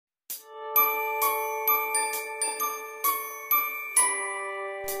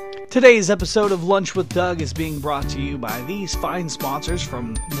Today's episode of Lunch with Doug is being brought to you by these fine sponsors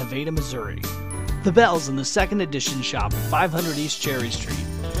from Nevada, Missouri. The Bells in the Second Edition Shop at 500 East Cherry Street.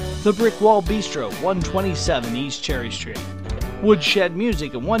 The Brick Wall Bistro, 127 East Cherry Street. Woodshed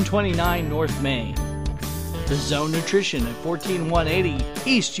Music at 129 North Main. The Zone Nutrition at 14180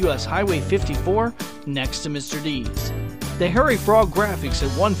 East US Highway 54, next to Mr. D's. The Harry Frog Graphics at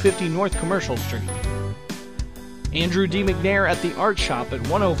 150 North Commercial Street. Andrew D. McNair at the Art Shop at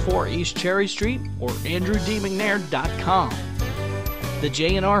 104 East Cherry Street or andrewdmcnair.com. The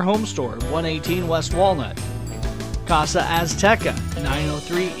J&R Home Store at 118 West Walnut. Casa Azteca,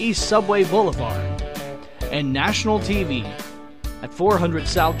 903 East Subway Boulevard. And National TV at 400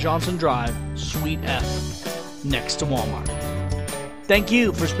 South Johnson Drive, Suite F, next to Walmart. Thank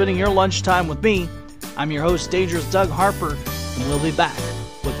you for spending your lunchtime with me. I'm your host, Dangerous Doug Harper, and we'll be back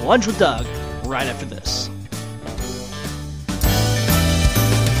with Lunch with Doug right after this.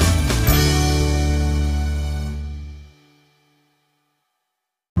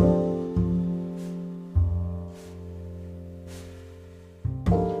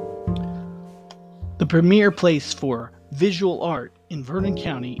 The premier place for visual art in Vernon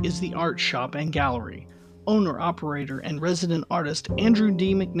County is the Art Shop and Gallery. Owner, operator, and resident artist Andrew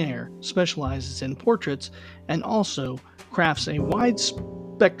D. McNair specializes in portraits and also crafts a wide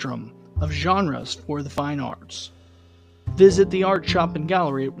spectrum of genres for the fine arts. Visit the Art Shop and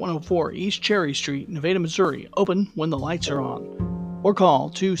Gallery at 104 East Cherry Street, Nevada, Missouri, open when the lights are on. Or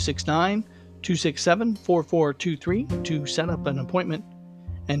call 269-267-4423 to set up an appointment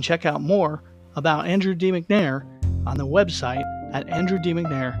and check out more about Andrew D. McNair on the website at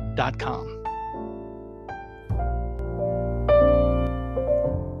andrewdmcnair.com.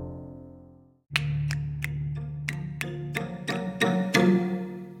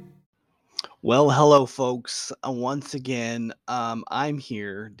 Well, hello, folks. Once again, I'm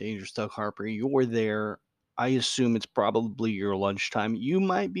here, Dangerous Doug Harper. You're there. I assume it's probably your lunchtime. You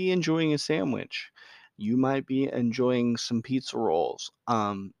might be enjoying a sandwich. You might be enjoying some pizza rolls.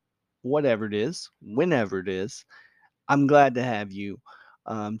 Whatever it is, whenever it is, I'm glad to have you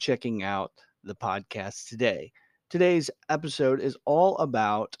checking out the podcast today. Today's episode is all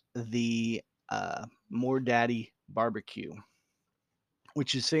about the More Daddy BBQ,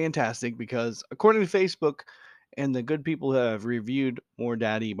 which is fantastic because according to Facebook and the good people who have reviewed More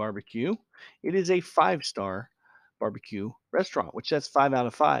Daddy BBQ, it is a 5-star barbecue restaurant, which that's 5 out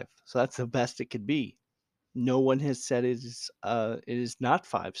of 5. So that's the best it could be. No one has said it is not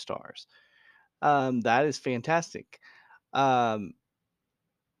 5 stars. That is fantastic. It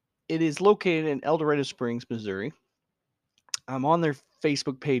is located in El Dorado Springs, Missouri. I'm on their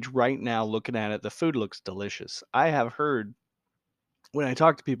Facebook page right now looking at it. The food looks delicious. I have heard when I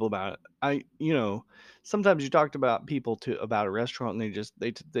talk to people about it, sometimes you talk about people about a restaurant and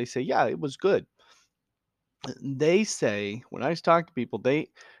they say, yeah, it was good. They say when I talk to people, they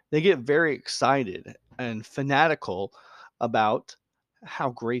get very excited and fanatical about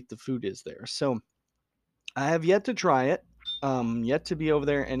how great the food is there. So I have yet to try it, yet to be over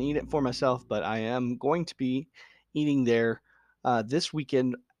there and eat it for myself, but I am going to be eating there this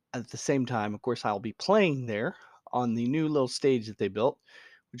weekend at the same time. Of course, I'll be playing there on the new little stage that they built,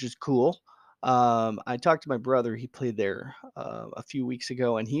 which is cool. I talked to my brother. He played there a few weeks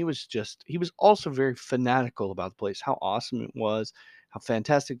ago, and he was also very fanatical about the place, how awesome it was, how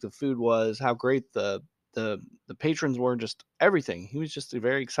fantastic the food was, how great the patrons were, just everything. He was just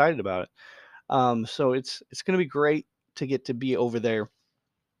very excited about it. So it's going to be great to get to be over there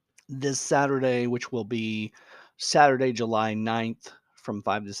this Saturday, which will be Saturday, July 9th from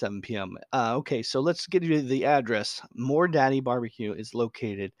 5 to 7 p.m. Okay, so let's get you the address. More Daddy BBQ is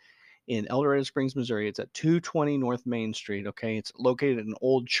located in El Dorado Springs, Missouri. It's at 220 North Main Street. Okay, it's located in an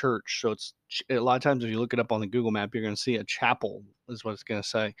old church. So it's a lot of times if you look it up on the Google map, you're going to see a chapel is what it's going to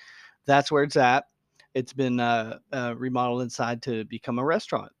say. That's where it's at. It's been remodeled inside to become a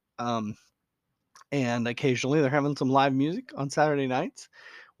restaurant. And occasionally they're having some live music on Saturday nights,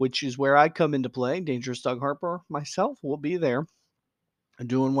 which is where I come into play. Dangerous Doug Harper, myself, will be there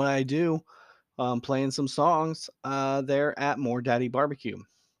doing what I do, playing some songs there at More Daddy BBQ.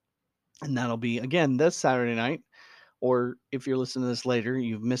 And that'll be, again, this Saturday night. Or if you're listening to this later,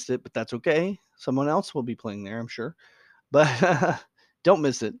 you've missed it, but that's okay. Someone else will be playing there, I'm sure. But don't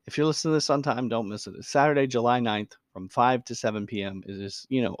miss it. If you're listening to this on time, don't miss it. It's Saturday, July 9th from 5 to 7 p.m. It is,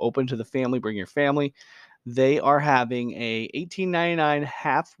 open to the family. Bring your family. They are having a $18.99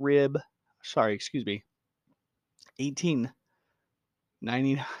 half rib. Sorry, excuse me.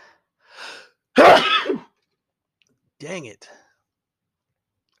 $18.99. Dang it.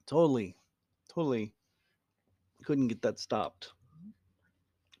 Totally couldn't get that stopped.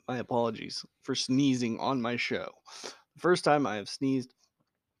 My apologies for sneezing on my show. The first time I have sneezed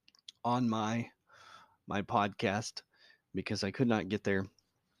on my podcast because I could not get there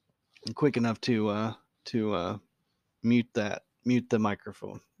quick enough to mute the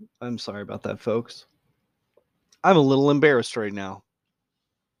microphone. I'm sorry about that, folks. I'm a little embarrassed right now,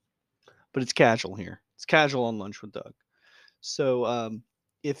 but it's casual here. It's casual on Lunch with Doug. So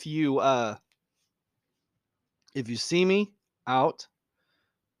if you see me out,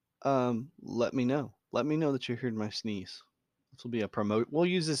 let me know. Let me know that you heard my sneeze. This will be a promote. We'll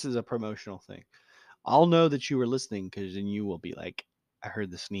use this as a promotional thing. I'll know that you were listening because then you will be like, I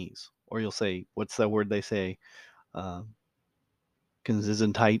heard the sneeze. Or you'll say, what's that word they say?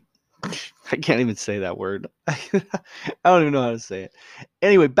 Consistent. I can't even say that word. I don't even know how to say it.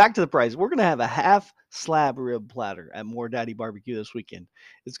 Anyway, back to the price. We're going to have a half slab rib platter at More Daddy BBQ this weekend.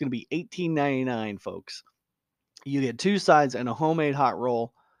 It's going to be $18.99, folks. You get 2 sides and a homemade hot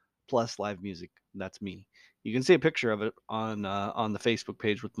roll plus live music. That's me. You can see a picture of it on the Facebook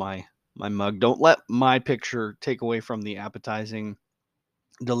page with my mug. Don't let my picture take away from the appetizing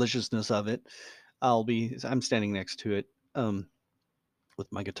deliciousness of it. I'm standing next to it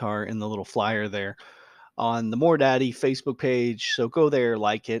with my guitar and the little flyer there on the More Daddy Facebook page. So go there,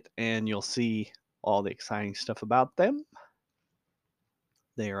 like it, and you'll see all the exciting stuff about them.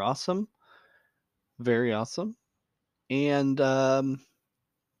 They are awesome. Very awesome. And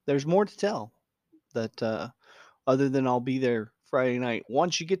there's more to tell that other than I'll be there Friday night.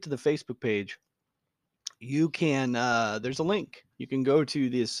 Once you get to the Facebook page, you can there's a link. You can go to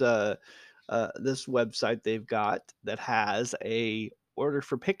this this website they've got that has a order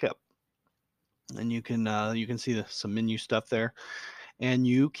for pickup, and you can see some menu stuff there, and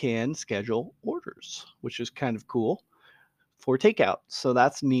you can schedule orders, which is kind of cool for takeout. So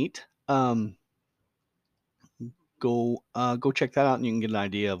that's neat. Go check that out, and you can get an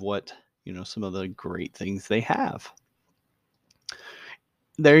idea of what some of the great things they have.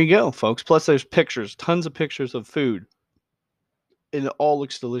 There you go, folks. Plus, there's pictures, tons of pictures of food, and it all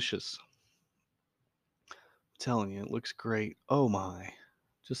looks delicious. I'm telling you, it looks great. Oh my!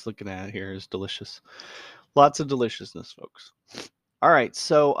 Just looking at it here is delicious. Lots of deliciousness, folks. All right,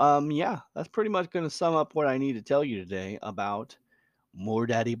 so yeah, that's pretty much going to sum up what I need to tell you today about More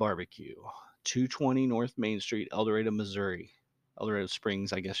Daddy BBQ, 220 North Main Street, El Dorado, Missouri. El Dorado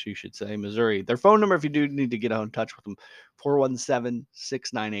Springs, I guess you should say, Missouri. Their phone number, if you do need to get in touch with them,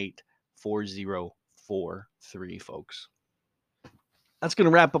 417-698-4043, folks. That's going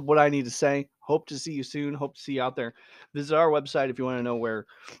to wrap up what I need to say. Hope to see you soon. Hope to see you out there. Visit our website if you want to know where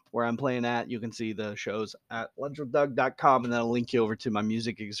I'm playing at. You can see the shows at lunchwithdoug.com, and that'll link you over to my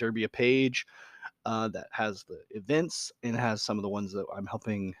Music Exerbia page that has the events and has some of the ones that I'm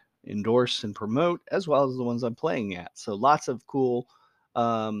helping endorse and promote, as well as the ones I'm playing at. So lots of cool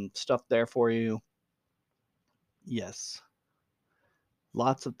stuff there for you. Yes.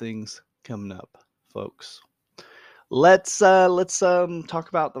 Lots of things coming up, folks. Let's talk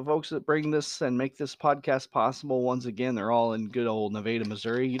about the folks that bring this and make this podcast possible. Once again, they're all in good old Nevada,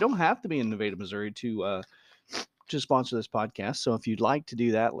 Missouri. You don't have to be in Nevada, Missouri to sponsor this podcast. So if you'd like to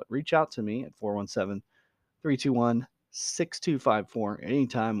do that, reach out to me at 417-321-6254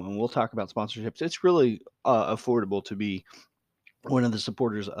 anytime, and we'll talk about sponsorships. It's really affordable to be one of the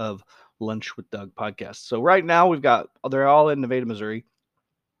supporters of Lunch with Doug podcast. So right now they're all in Nevada, Missouri,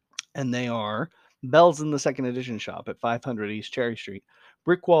 and they are Bells in the Second Edition Shop at 500 East Cherry Street,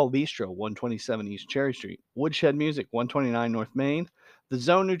 Brickwall Bistro, 127 East Cherry Street, Woodshed Music, 129 North Main, The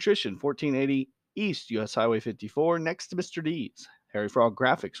Zone Nutrition, 1480 East US Highway 54, next to Mr. D's, Harry Frog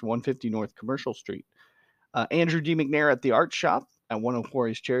Graphics, 150 North Commercial Street, Andrew D. McNair at the Art Shop at 104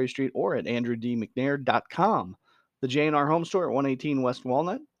 East Cherry Street, or at andrewdmcnair.com, the J&R Home Store at 118 West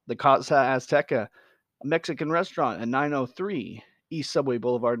Walnut, the Casa Azteca Mexican Restaurant at 903 East Subway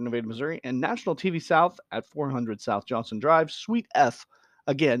Boulevard in Nevada, Missouri, and National TV South at 400 South Johnson Drive, Suite F.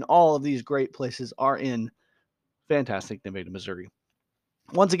 Again, all of these great places are in fantastic Nevada, Missouri.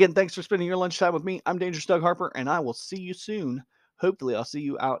 Once again, thanks for spending your lunchtime with me. I'm Dangerous Doug Harper, and I will see you soon. Hopefully, I'll see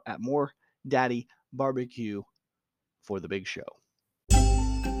you out at More Daddy BBQ for the big show.